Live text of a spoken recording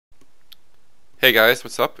Hey guys,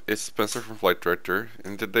 what's up? It's Spencer from FlightDirector,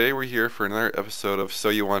 and today we're here for another episode of So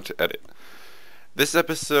You Want to Edit. This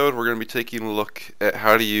episode, we're going to be taking a look at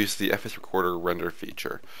how to use the FSRecorder render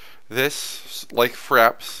feature. This, like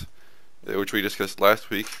Fraps, which we discussed last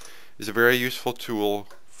week, is a very useful tool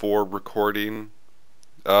for recording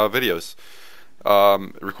videos,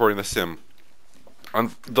 recording the sim.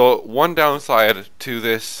 The one downside to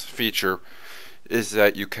this feature is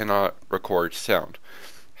that you cannot record sound.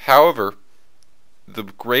 However, the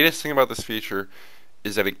greatest thing about this feature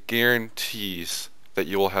is that it guarantees that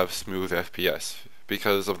you will have smooth FPS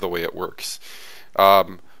because of the way it works.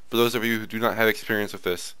 For those of you who do not have experience with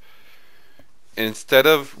this, instead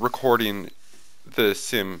of recording the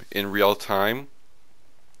sim in real time,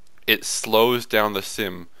 it slows down the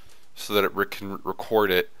sim so that it can record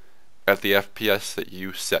it at the FPS that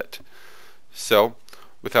you set. So,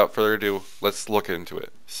 without further ado, let's look into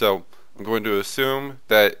it. So, I'm going to assume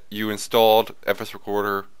that you installed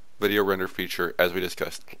FSRecorder video render feature as we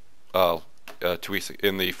discussed 2 weeks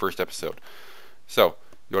in the first episode. So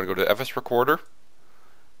you want to go to FSRecorder,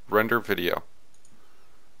 render video.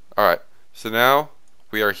 Alright, so now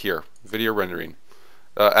we are here, video rendering.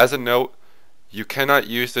 As a note, you cannot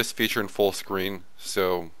use this feature in full screen,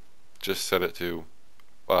 so just set it to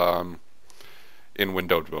in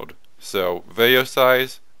windowed mode. So video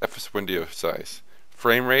size, FS window size.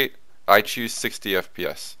 Frame rate, I choose 60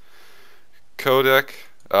 FPS. Codec,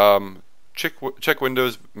 check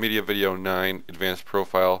Windows Media Video 9, Advanced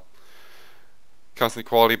Profile. Constant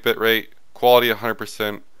quality bitrate, quality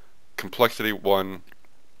 100%, complexity 1.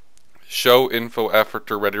 Show info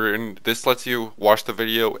after rendering. This lets you watch the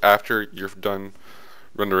video after you're done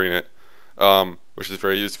rendering it, which is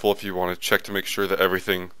very useful if you want to check to make sure that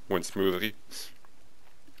everything went smoothly.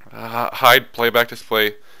 Hide playback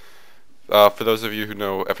display. For those of you who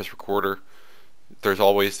know FSRecorder, there's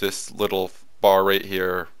always this little bar right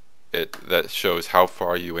here that shows how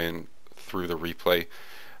far you in through the replay.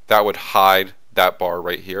 That would hide that bar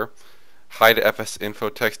right here. Hide FS info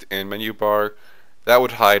text and menu bar. That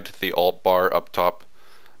would hide the alt bar up top.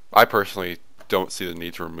 I personally don't see the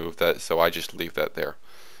need to remove that, so I just leave that there.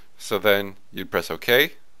 So then you'd press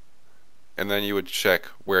OK, and then you would check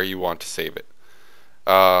where you want to save it.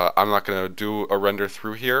 I'm not going to do a render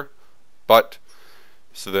through here. But,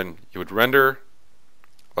 so then you would render,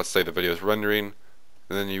 let's say the video is rendering,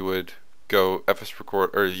 and then you would go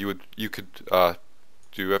FSRecorder, or you could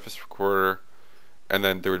do FSRecorder, and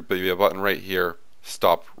then there would be a button right here,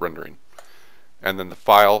 stop rendering. And then the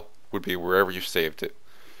file would be wherever you saved it.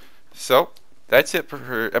 So, that's it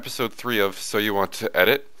for episode 3 of So You Want to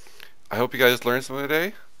Edit. I hope you guys learned something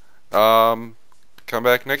today. Come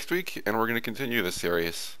back next week, and we're going to continue this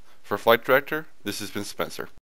series. For FlightDirector, this has been Spencer.